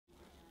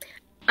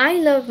I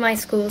love my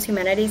school's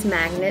Humanities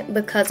Magnet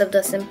because of the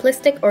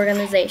simplistic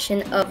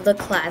organization of the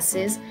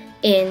classes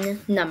in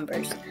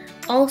numbers.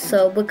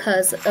 Also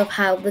because of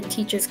how the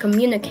teachers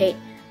communicate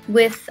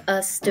with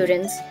us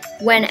students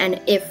when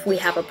and if we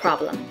have a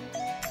problem.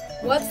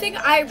 One thing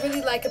I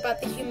really like about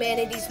the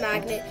Humanities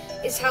Magnet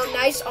is how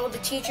nice all the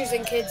teachers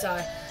and kids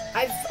are.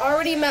 I've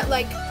already met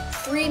like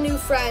 3 new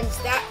friends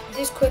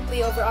this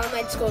quickly over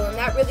online school, and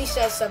that really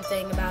says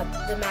something about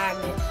the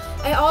magnet.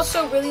 I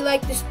also really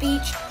like the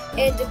speech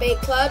and debate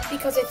club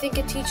because I think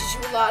it teaches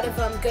you a lot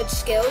of good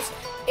skills,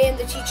 and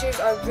the teachers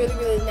are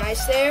really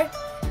nice there.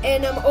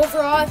 And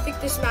overall, I think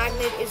this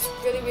magnet is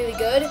really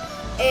good,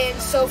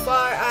 and so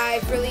far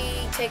I've really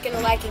taken a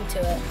liking to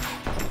it.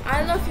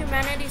 I love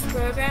Humanities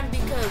program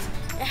because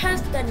it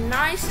has the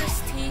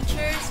nicest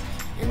teachers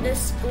in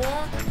this school,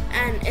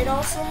 and it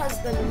also has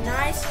the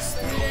nicest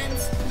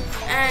students,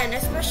 and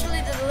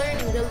especially the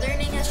learning. The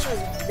learning is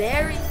just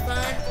very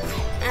fun,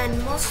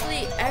 and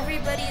mostly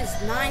everybody is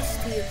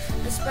nice to you,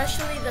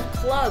 especially the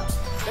clubs.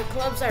 The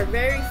clubs are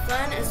very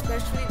fun,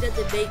 especially the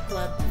debate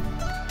club.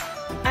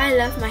 I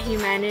love my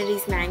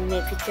Humanities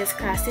Magnet because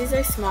classes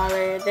are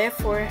smaller,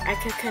 therefore I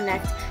can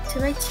connect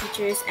to my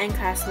teachers and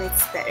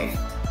classmates better.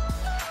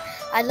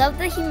 I love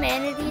the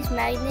Humanities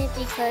Magnet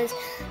because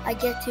I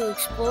get to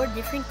explore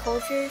different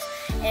cultures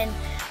and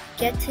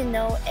get to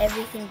know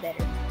everything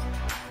better.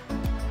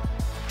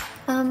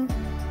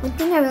 One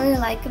thing I really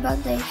like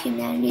about the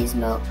Humanities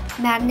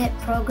Magnet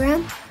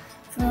program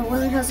for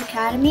Woodland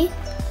Academy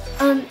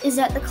is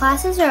that the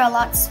classes are a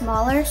lot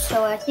smaller,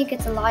 so I think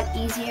it's a lot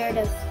easier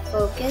to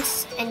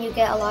focus and you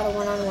get a lot of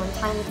one-on-one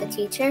time with the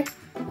teacher.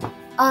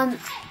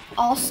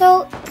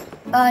 Also,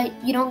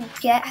 you don't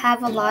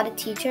have a lot of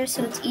teachers,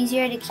 so it's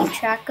easier to keep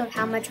track of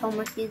how much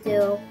homework you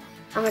do,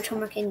 how much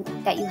homework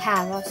that you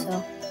have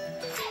also.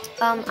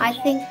 I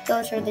think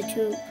those are the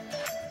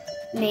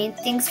 2 main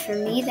things for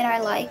me that I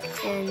like,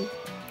 and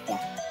yeah.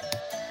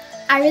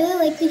 I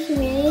really like the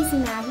Humanities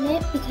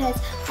Magnet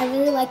because I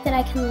really like that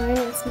I can learn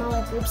in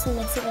smaller groups and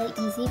makes it really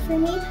easy for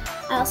me.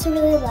 I also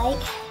really like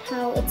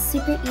how it's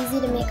super easy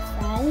to make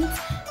friends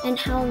and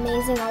how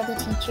amazing all the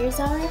teachers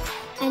are.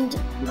 And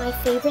my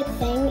favorite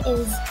thing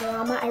is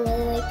drama. I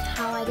really like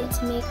how I get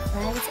to make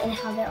friends and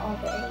how they're all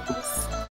very nice.